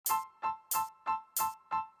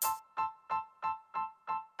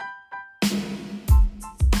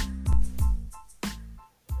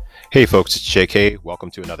Hey folks, it's JK.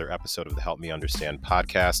 Welcome to another episode of the Help Me Understand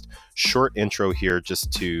podcast. Short intro here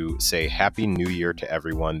just to say Happy New Year to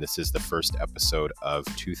everyone. This is the first episode of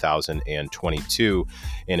 2022,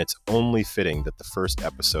 and it's only fitting that the first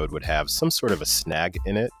episode would have some sort of a snag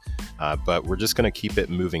in it, but we're just going to keep it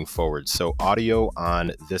moving forward. So audio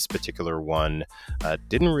on this particular one,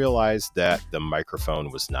 didn't realize that the microphone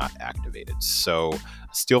was not activated. So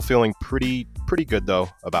still feeling pretty good though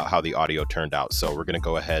about how the audio turned out. So we're going to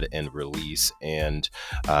go ahead and release and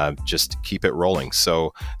just keep it rolling.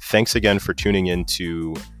 So thanks again for tuning in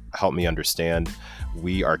to Help Me Understand.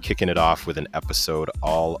 We are kicking it off with an episode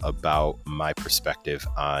all about my perspective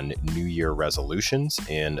on New Year resolutions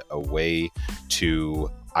and a way to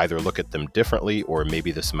either look at them differently, or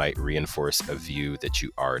maybe this might reinforce a view that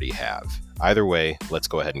you already have. Either way, let's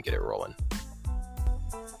go ahead and get it rolling.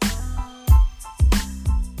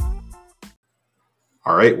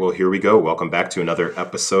 All right, well, here we go. Welcome back to another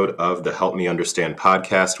episode of the Help Me Understand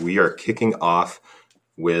podcast. We are kicking off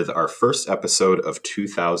with our first episode of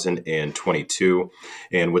 2022.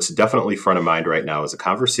 And what's definitely front of mind right now is a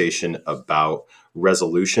conversation about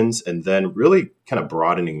resolutions, and then really kind of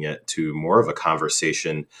broadening it to more of a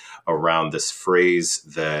conversation around this phrase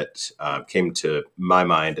that came to my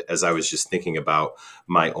mind as I was just thinking about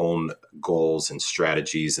my own goals and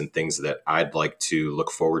strategies and things that I'd like to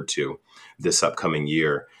look forward to this upcoming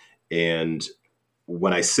year. And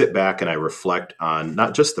when I sit back and I reflect on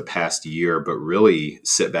not just the past year, but really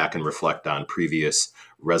sit back and reflect on previous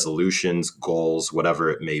resolutions, goals, whatever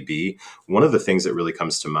it may be, one of the things that really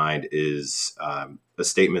comes to mind is a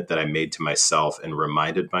statement that I made to myself and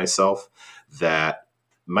reminded myself that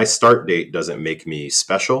my start date doesn't make me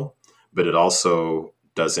special, but it also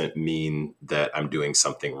doesn't mean that I'm doing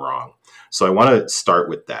something wrong. So I want to start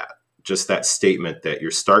with that. Just that statement that your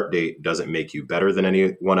start date doesn't make you better than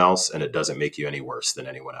anyone else, and it doesn't make you any worse than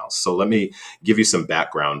anyone else. So let me give you some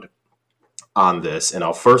background on this. And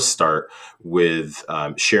I'll first start with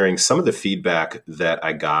sharing some of the feedback that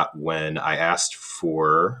I got when I asked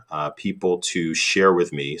for people to share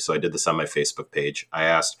with me. So I did this on my Facebook page. I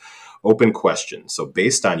asked open questions. So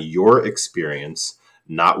based on your experience,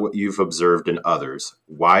 not what you've observed in others,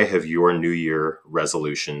 why have your New Year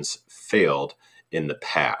resolutions failed in the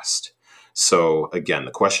past? So again,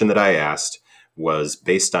 the question that I asked was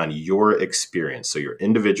based on your experience. So your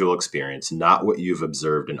individual experience, not what you've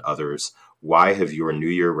observed in others. Why have your New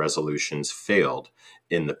Year resolutions failed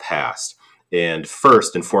in the past? And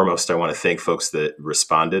first and foremost, I want to thank folks that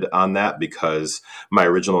responded on that, because my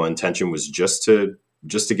original intention was just to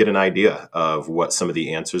get an idea of what some of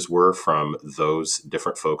the answers were from those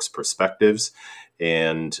different folks' perspectives.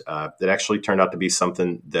 And it actually turned out to be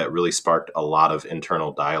something that really sparked a lot of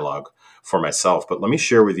internal dialogue for myself. But let me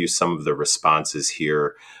share with you some of the responses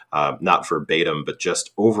here, not verbatim, but just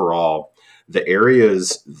overall, the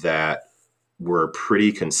areas that were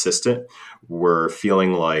pretty consistent were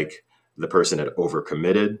feeling like the person had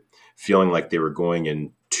overcommitted, feeling like they were going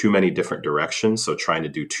in too many different directions, so trying to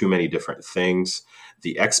do too many different things,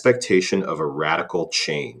 the expectation of a radical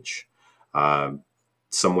change.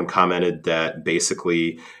 Someone commented that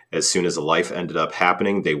basically, as soon as a life ended up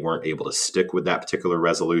happening, they weren't able to stick with that particular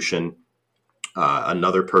resolution.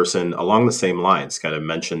 Another person along the same lines kind of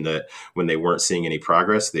mentioned that when they weren't seeing any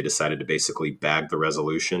progress, they decided to basically bag the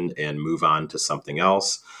resolution and move on to something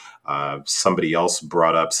else. Somebody else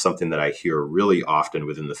brought up something that I hear really often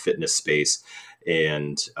within the fitness space,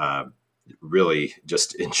 and really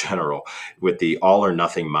just in general, with the all or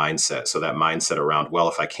nothing mindset. So that mindset around, well,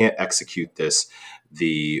 if I can't execute this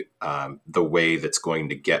the way that's going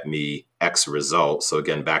to get me X result. So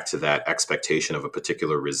again, back to that expectation of a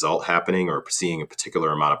particular result happening or seeing a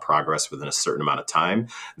particular amount of progress within a certain amount of time,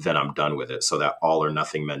 then I'm done with it. So that all or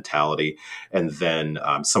nothing mentality. And then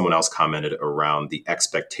someone else commented around the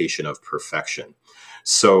expectation of perfection.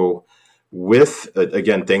 So with,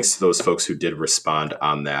 again, thanks to those folks who did respond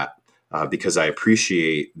on that, because I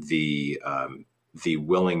appreciate the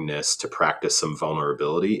willingness to practice some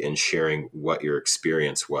vulnerability in sharing what your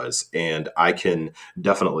experience was. And I can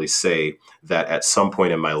definitely say that at some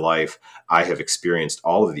point in my life, I have experienced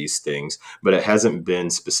all of these things, but it hasn't been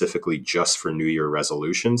specifically just for New Year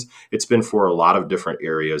resolutions. It's been for a lot of different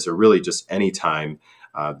areas, or really just any time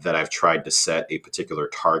that I've tried to set a particular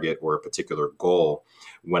target or a particular goal.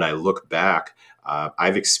 When I look back,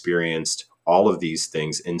 I've experienced all of these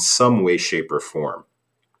things in some way, shape, or form.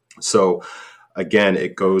 So again,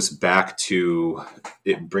 it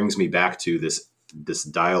brings me back to this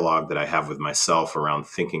dialogue that I have with myself around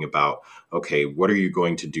thinking about, okay, what are you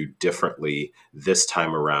going to do differently this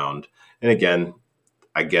time around? And again,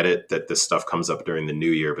 I get it that this stuff comes up during the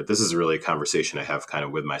new year, but this is really a conversation I have kind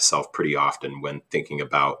of with myself pretty often when thinking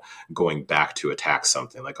about going back to attack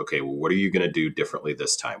something. Like, okay, well, what are you going to do differently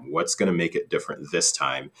this time? What's going to make it different this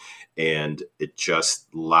time? And it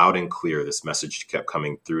just loud and clear, this message kept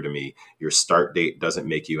coming through to me. Your start date doesn't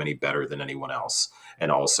make you any better than anyone else.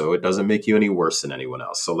 And also, it doesn't make you any worse than anyone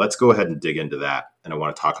else. So let's go ahead and dig into that. And I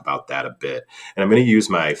want to talk about that a bit. And I'm going to use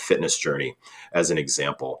my fitness journey as an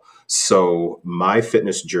example. So my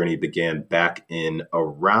fitness journey began back in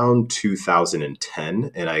around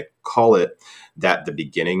 2010, and I call it that the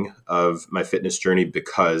beginning of my fitness journey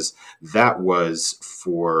because that was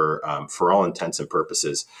for all intents and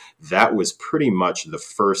purposes, that was pretty much the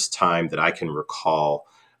first time that I can recall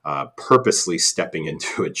purposely stepping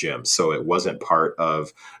into a gym. So it wasn't part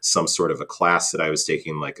of some sort of a class that I was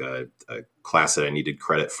taking, like a class that I needed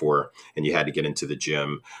credit for, and you had to get into the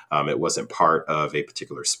gym. It wasn't part of a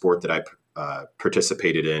particular sport that I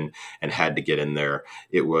participated in and had to get in there.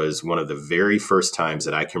 It was one of the very first times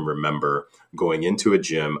that I can remember going into a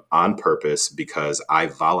gym on purpose because I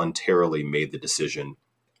voluntarily made the decision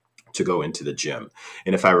to go into the gym.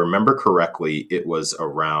 And if I remember correctly, it was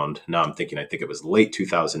around, now I'm thinking, I think it was late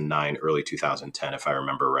 2009, early 2010, if I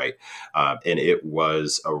remember right. And it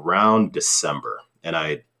was around December. And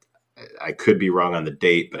I could be wrong on the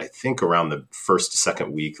date, but I think around the first,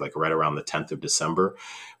 second week, like right around the 10th of December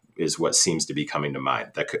is what seems to be coming to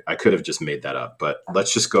mind. I could have just made that up, but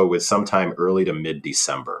let's just go with sometime early to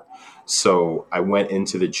mid-December. So I went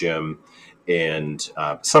into the gym, and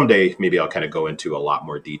someday maybe I'll kind of go into a lot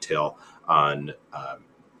more detail on,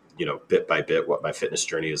 bit by bit what my fitness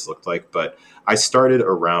journey has looked like. But I started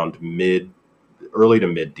around early to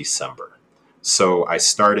mid-December. So I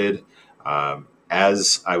started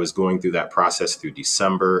as I was going through that process through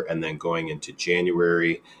December and then going into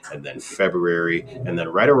January and then February. And then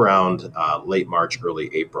right around late March,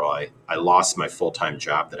 early April, I lost my full-time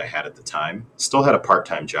job that I had at the time. Still had a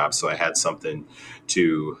part-time job, so I had something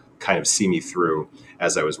to kind of see me through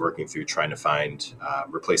as I was working through trying to find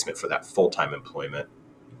replacement for that full-time employment.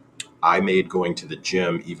 I made going to the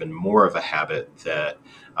gym even more of a habit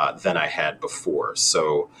than I had before.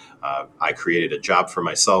 So I created a job for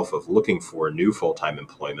myself of looking for new full-time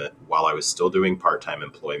employment while I was still doing part-time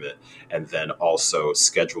employment, and then also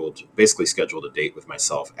basically scheduled a date with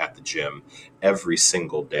myself at the gym every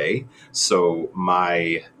single day. So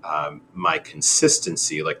my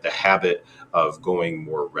consistency, like the habit of going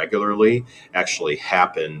more regularly, actually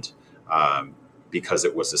happened because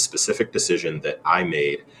it was a specific decision that I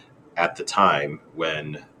made at the time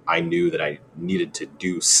when I knew that I needed to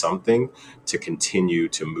do something to continue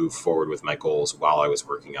to move forward with my goals while I was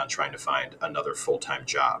working on trying to find another full-time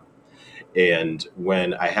job. And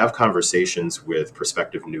when I have conversations with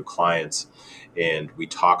prospective new clients and we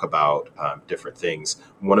talk about different things,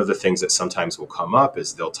 one of the things that sometimes will come up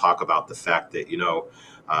is they'll talk about the fact that,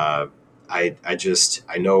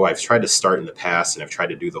 I know I've tried to start in the past and I've tried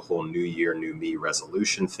to do the whole new year, new me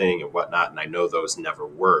resolution thing and whatnot. And I know those never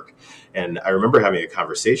work. And I remember having a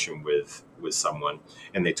conversation with someone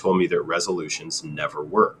and they told me that resolutions never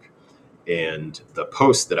work. And the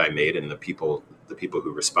post that I made and the people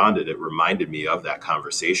who responded, it reminded me of that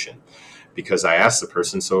conversation because I asked the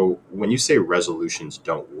person, so when you say resolutions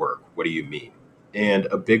don't work, what do you mean? And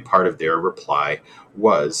a big part of their reply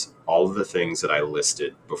was all of the things that I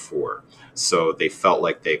listed before. So they felt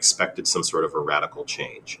like they expected some sort of a radical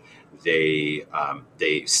change. They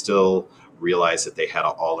still realized that they had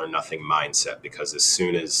an all or nothing mindset because as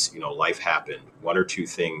soon as life happened, one or two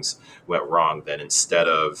things went wrong. Then instead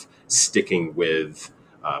of sticking with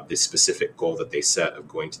the specific goal that they set of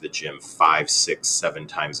going to the gym 5, 6, 7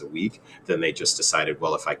 times a week, then they just decided,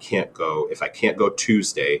 well, if I can't go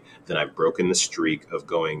Tuesday, then I've broken the streak of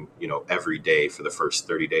going, every day for the first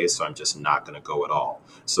 30 days. So I'm just not going to go at all.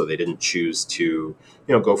 So they didn't choose to,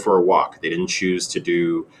 go for a walk. They didn't choose to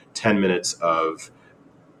do 10 minutes of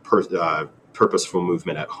purposeful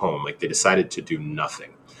movement at home. Like they decided to do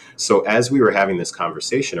nothing. So as we were having this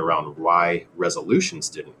conversation around why resolutions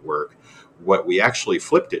didn't work, what we actually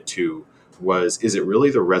flipped it to was, is it really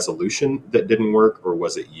the resolution that didn't work or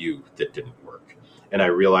was it you that didn't work? And I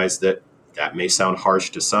realized that may sound harsh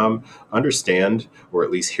to some. Understand, or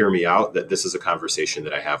at least hear me out, that this is a conversation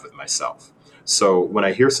that I have with myself. So when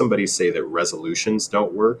I hear somebody say that resolutions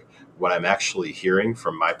don't work, what I'm actually hearing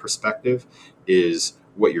from my perspective is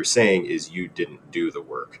what you're saying is you didn't do the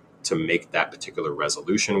work to make that particular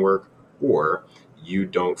resolution work, or you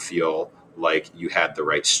don't feel like you had the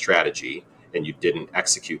right strategy and you didn't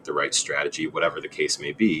execute the right strategy, whatever the case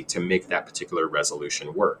may be, to make that particular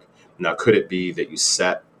resolution work. Now, could it be that you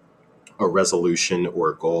set a resolution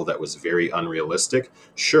or a goal that was very unrealistic,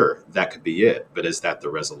 sure, that could be it. But is that the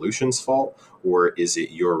resolution's fault, or is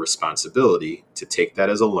it your responsibility to take that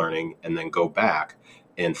as a learning and then go back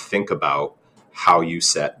and think about how you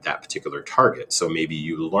set that particular target? So maybe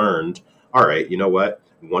you learned, all right, you know what?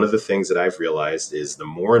 One of the things that I've realized is the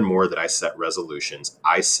more and more that I set resolutions,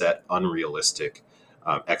 I set unrealistic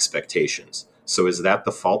expectations. So is that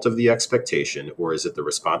the fault of the expectation, or is it the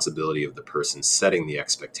responsibility of the person setting the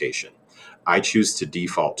expectation? I choose to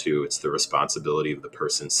default to it's the responsibility of the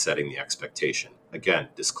person setting the expectation. Again,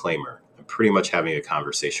 disclaimer, I'm pretty much having a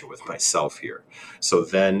conversation with myself here. So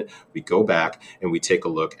then we go back and we take a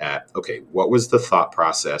look at, okay, what was the thought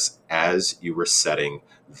process as you were setting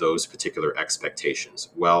those particular expectations?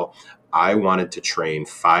 Well, I wanted to train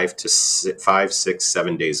 5, 6,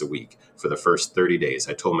 7 days a week for the first 30 days.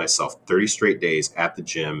 I told myself 30 straight days at the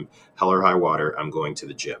gym, hell or high water, I'm going to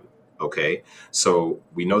the gym. Okay. So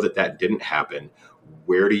we know that that didn't happen.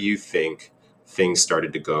 Where do you think things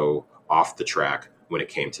started to go off the track when it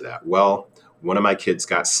came to that? Well, one of my kids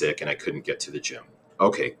got sick and I couldn't get to the gym.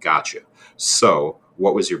 Okay. Gotcha. So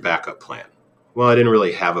what was your backup plan? Well, I didn't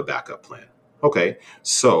really have a backup plan. Okay.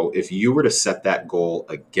 So if you were to set that goal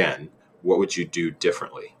again, what would you do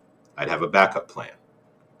differently? I'd have a backup plan.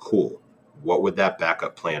 Cool. What would that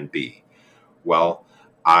backup plan be? Well,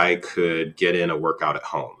 I could get in a workout at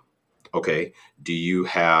home. Okay. Do you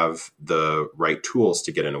have the right tools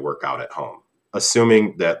to get in a workout at home?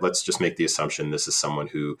 Assuming that, let's just make the assumption this is someone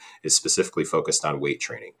who is specifically focused on weight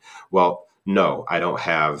training. Well, no, I don't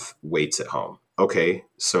have weights at home. Okay.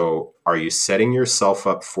 So are you setting yourself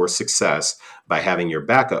up for success by having your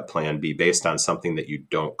backup plan be based on something that you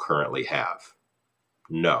don't currently have?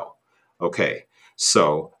 No. Okay.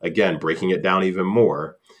 So again, breaking it down even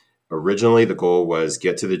more, originally the goal was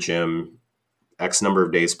get to the gym X number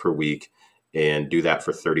of days per week and do that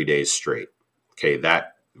for 30 days straight. Okay,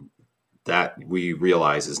 that we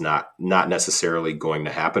realize is not necessarily going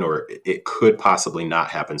to happen, or it could possibly not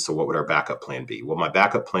happen. So what would our backup plan be? Well, my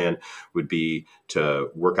backup plan would be to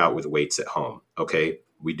work out with weights at home. Okay,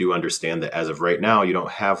 we do understand that as of right now, you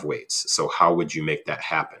don't have weights. So how would you make that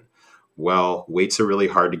happen? Well, weights are really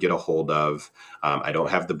hard to get a hold of. I don't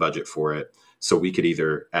have the budget for it. So we could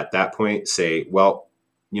either at that point say, well,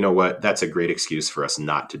 you know what, that's a great excuse for us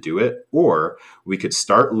not to do it. Or we could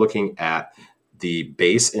start looking at the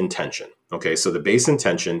base intention. Okay, so the base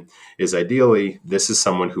intention is ideally this is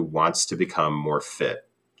someone who wants to become more fit,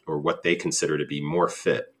 or what they consider to be more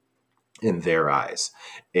fit in their eyes.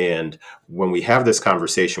 And when we have this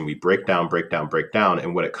conversation, we break down.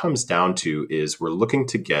 And what it comes down to is we're looking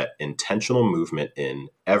to get intentional movement in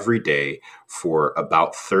every day for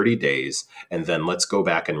about 30 days. And then let's go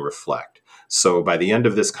back and reflect. So by the end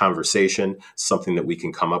of this conversation, something that we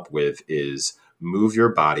can come up with is move your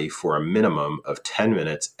body for a minimum of 10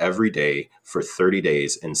 minutes every day for 30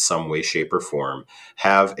 days in some way, shape, or form.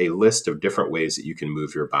 Have a list of different ways that you can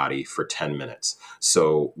move your body for 10 minutes.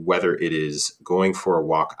 So whether it is going for a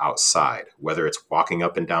walk outside, whether it's walking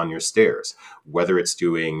up and down your stairs, whether it's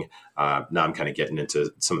doing, now I'm kind of getting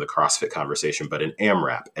into some of the CrossFit conversation, but an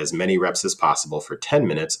AMRAP, as many reps as possible for 10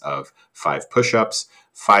 minutes of 5 push-ups,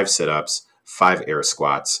 5 sit-ups, 5 air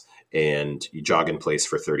squats, and you jog in place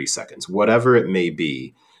for 30 seconds, whatever it may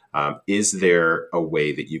be. Is there a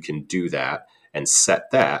way that you can do that and set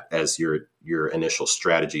that as your initial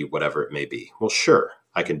strategy, whatever it may be? Well, sure,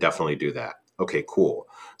 I can definitely do that. Okay, cool.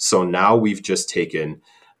 So now we've just taken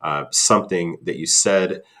something that you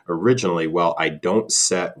said originally, well, I don't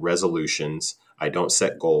set resolutions, I don't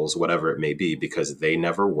set goals, whatever it may be, because they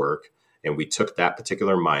never work. And we took that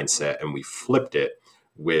particular mindset and we flipped it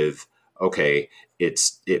with, okay,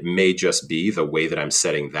 it may just be the way that I'm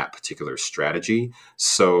setting that particular strategy.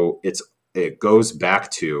 So it goes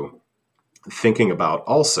back to thinking about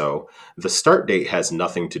also the start date has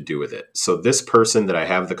nothing to do with it. So this person that I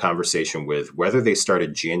have the conversation with, whether they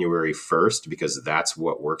started January 1st, because that's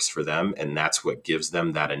what works for them and that's what gives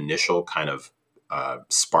them that initial kind of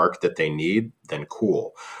spark that they need, then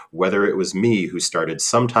cool. Whether it was me who started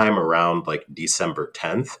sometime around like December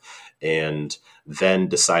 10th and then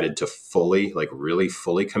decided to really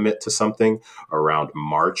fully commit to something around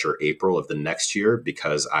March or April of the next year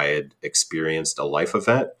because I had experienced a life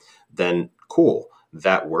event, then cool,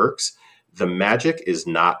 that works. The magic is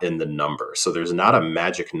not in the number. So there's not a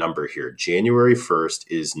magic number here. January 1st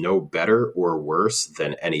is no better or worse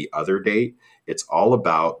than any other date. It's all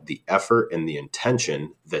about the effort and the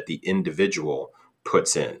intention that the individual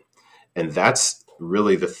puts in. And that's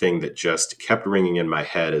really the thing that just kept ringing in my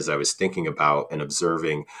head as I was thinking about and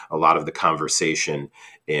observing a lot of the conversation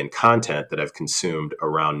and content that I've consumed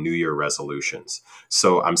around New Year resolutions.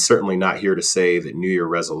 So I'm certainly not here to say that New Year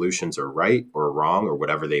resolutions are right or wrong or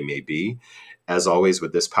whatever they may be. As always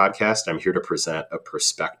with this podcast, I'm here to present a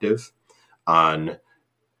perspective on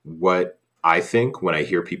what I think when I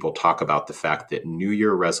hear people talk about the fact that New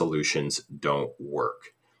Year resolutions don't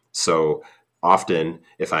work. So often,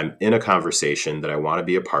 if I'm in a conversation that I want to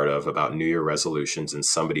be a part of about New Year resolutions and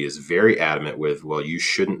somebody is very adamant with, well, you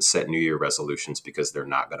shouldn't set New Year resolutions because they're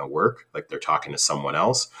not going to work, like they're talking to someone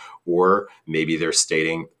else, or maybe they're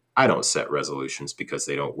stating, I don't set resolutions because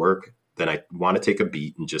they don't work, then I want to take a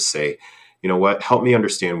beat and just say, you know what, help me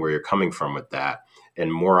understand where you're coming from with that.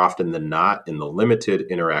 And more often than not, in the limited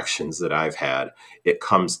interactions that I've had, it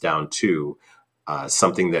comes down to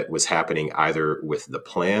something that was happening either with the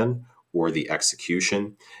plan or the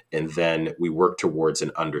execution. And then we work towards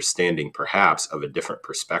an understanding perhaps of a different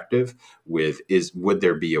perspective would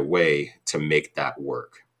there be a way to make that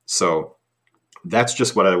work? So that's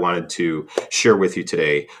just what I wanted to share with you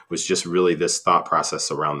today, was just really this thought process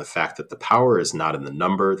around the fact that the power is not in the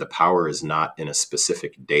number. The power is not in a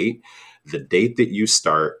specific date. The date that you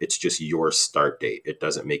start, it's just your start date. It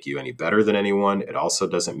doesn't make you any better than anyone. It also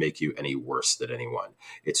doesn't make you any worse than anyone.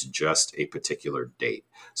 It's just a particular date.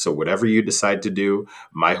 So whatever you decide to do,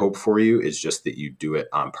 my hope for you is just that you do it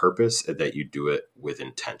on purpose and that you do it with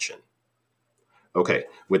intention. Okay,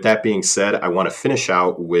 with that being said, I want to finish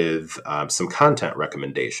out with some content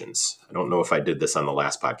recommendations. I don't know if I did this on the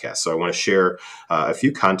last podcast, so I want to share a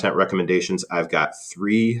few content recommendations. I've got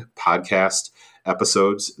 3 podcast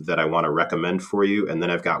episodes that I want to recommend for you, and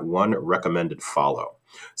then I've got 1 recommended follow.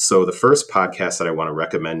 So the first podcast that I want to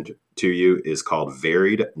recommend to you is called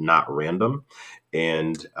Varied, Not Random.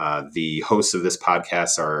 And the hosts of this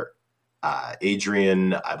podcast are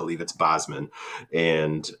Adrian, I believe it's Bosman,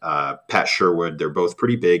 and Pat Sherwood. They're both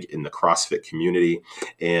pretty big in the CrossFit community.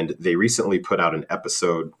 And they recently put out an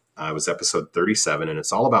episode. It was episode 37, and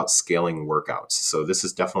it's all about scaling workouts. So this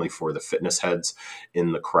is definitely for the fitness heads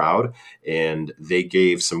in the crowd. And they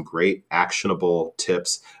gave some great actionable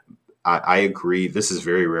tips. I agree. This is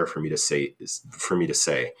very rare for me to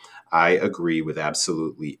say. I agree with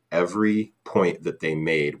absolutely every point that they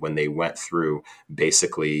made when they went through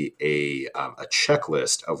basically a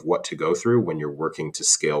checklist of what to go through when you're working to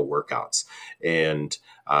scale workouts. And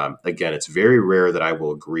again, it's very rare that I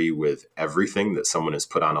will agree with everything that someone has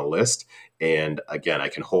put on a list. And again, I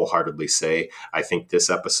can wholeheartedly say, I think this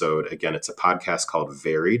episode, again, it's a podcast called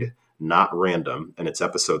Varied, Not Random, and it's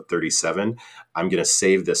episode 37. I'm going to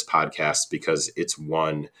save this podcast because it's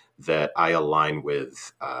one that I align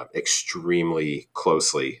with extremely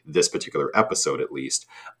closely, this particular episode at least,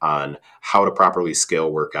 on how to properly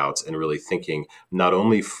scale workouts and really thinking not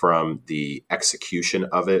only from the execution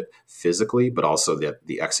of it physically, but also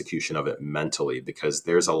the execution of it mentally, because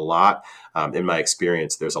there's a lot, in my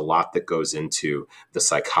experience, there's a lot that goes into the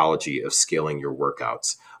psychology of scaling your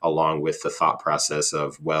workouts, along with the thought process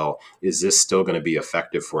of, well, is this still going to be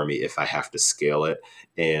effective for me if I have to scale it?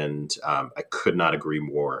 And I could not agree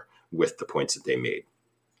more with the points that they made.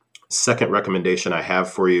 Second recommendation I have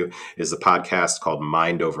for you is a podcast called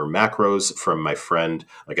Mind Over Macros from my friend.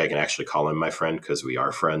 Like, I can actually call him my friend because we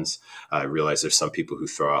are friends. I realize there's some people who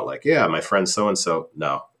throw out like, yeah, my friend so-and-so.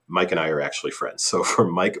 No, Mike and I are actually friends. So for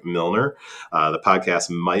Mike Milner, the podcast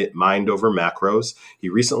Mind Over Macros, he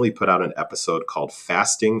recently put out an episode called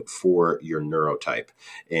Fasting for Your Neurotype.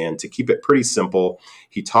 And to keep it pretty simple,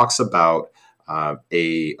 he talks about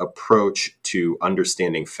a approach to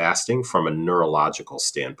understanding fasting from a neurological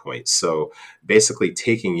standpoint. So basically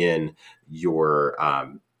taking in your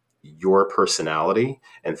personality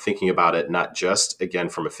and thinking about it not just, again,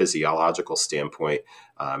 from a physiological standpoint,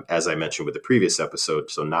 as I mentioned with the previous episode.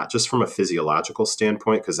 So not just from a physiological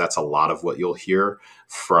standpoint, because that's a lot of what you'll hear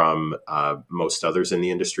from most others in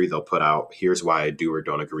the industry. They'll put out, here's why I do or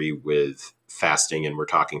don't agree with fasting, and we're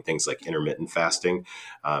talking things like intermittent fasting.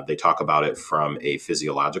 They talk about it from a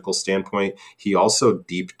physiological standpoint. He also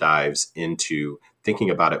deep dives into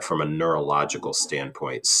thinking about it from a neurological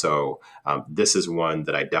standpoint. So this is one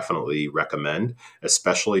that I definitely recommend,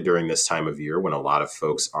 especially during this time of year when a lot of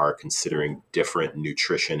folks are considering different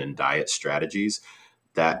nutrition and diet strategies.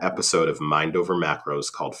 That episode of Mind Over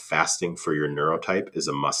Macros called Fasting for Your Neurotype is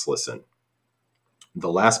a must listen.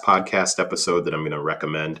 The last podcast episode that I'm going to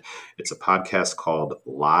recommend, it's a podcast called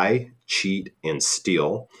Lie, Cheat, and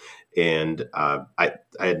Steal. And I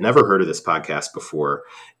had never heard of this podcast before.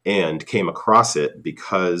 and came across it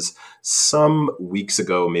because some weeks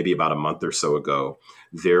ago, maybe about a month or so ago,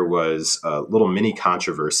 there was a little mini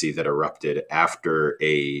controversy that erupted after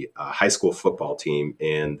a high school football team,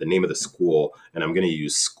 and the name of the school, and I'm going to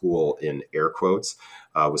use school in air quotes,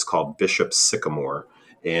 was called Bishop Sycamore.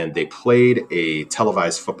 And they played a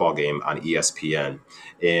televised football game on ESPN,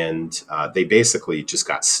 and they basically just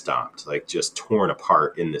got stomped, like just torn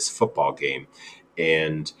apart in this football game.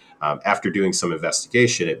 And after doing some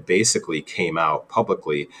investigation, it basically came out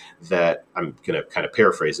publicly that, I'm going to kind of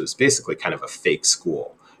paraphrase, it was basically kind of a fake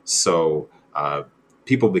school. So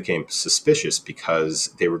people became suspicious because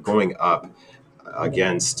they were going up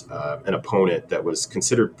against an opponent that was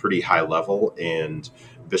considered pretty high level, and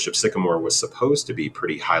Bishop Sycamore was supposed to be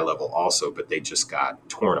pretty high level also, but they just got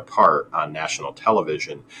torn apart on national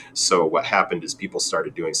television. So what happened is people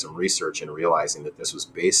started doing some research and realizing that this was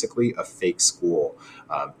basically a fake school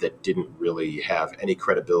that didn't really have any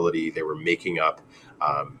credibility. They were making up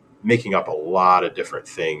a lot of different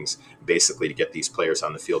things basically to get these players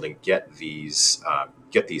on the field and get these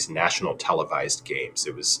national televised games.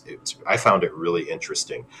 I found it really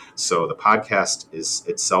interesting. So the podcast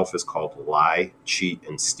itself is called Lie, Cheat,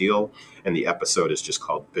 and Steal, and the episode is just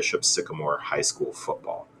called Bishop Sycamore High School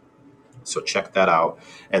Football. So check that out.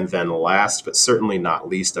 And then last, but certainly not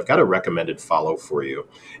least, I've got a recommended follow for you.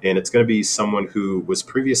 And it's going to be someone who was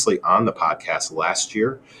previously on the podcast last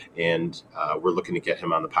year. And we're looking to get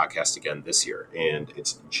him on the podcast again this year. And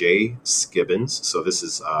it's Jay Skibbins. So this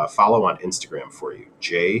is a follow on Instagram for you.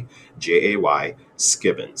 Jay Skibbins,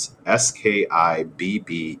 Skibbens.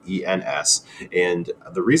 And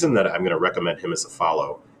the reason that I'm going to recommend him as a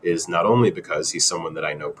follow is not only because he's someone that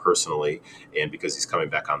I know personally and because he's coming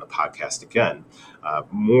back on the podcast again,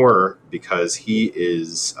 more because he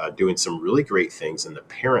is doing some really great things in the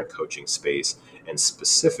parent coaching space and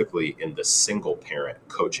specifically in the single parent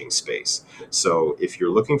coaching space. So if you're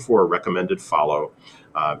looking for a recommended follow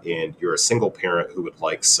and you're a single parent who would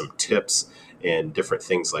like some tips and different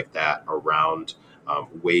things like that around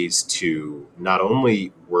ways to not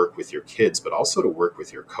only work with your kids, but also to work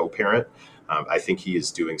with your co-parent, I think he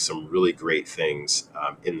is doing some really great things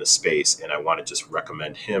in the space, and I want to just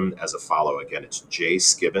recommend him as a follow. Again, it's Jay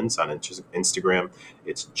Skibbins on Instagram.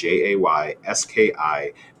 It's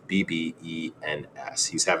JaySkibbens.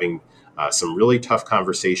 He's having some really tough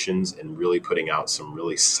conversations and really putting out some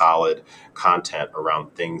really solid content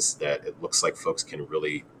around things that it looks like folks can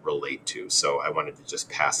really relate to. So I wanted to just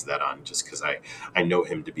pass that on just because I know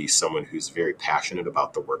him to be someone who's very passionate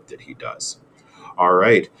about the work that he does. All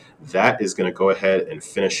right, that is going to go ahead and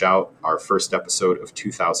finish out our first episode of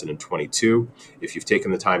 2022. If you've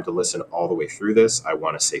taken the time to listen all the way through this, I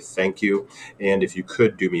want to say thank you. And if you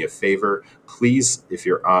could do me a favor, please, if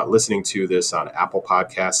you're listening to this on Apple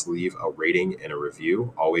Podcasts, leave a rating and a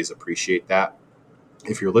review. Always appreciate that.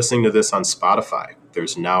 If you're listening to this on Spotify,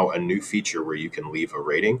 there's now a new feature where you can leave a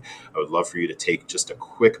rating. I would love for you to take just a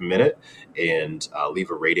quick minute and leave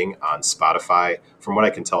a rating on Spotify. From what I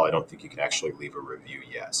can tell, I don't think you can actually leave a review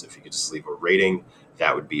yet. So if you could just leave a rating,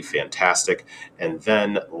 that would be fantastic. And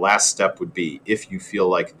then last step would be, if you feel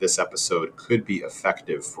like this episode could be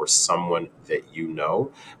effective for someone that you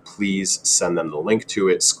know, please send them the link to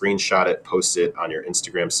it, screenshot it, post it on your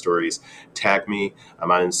Instagram stories, tag me. I'm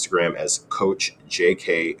on Instagram as Coach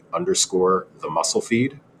JK _ the muscle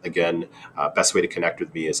feed. Again, best way to connect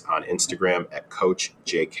with me is on Instagram at Coach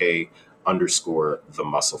JK _ the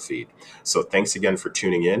muscle feed. So thanks again for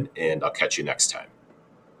tuning in, and I'll catch you next time.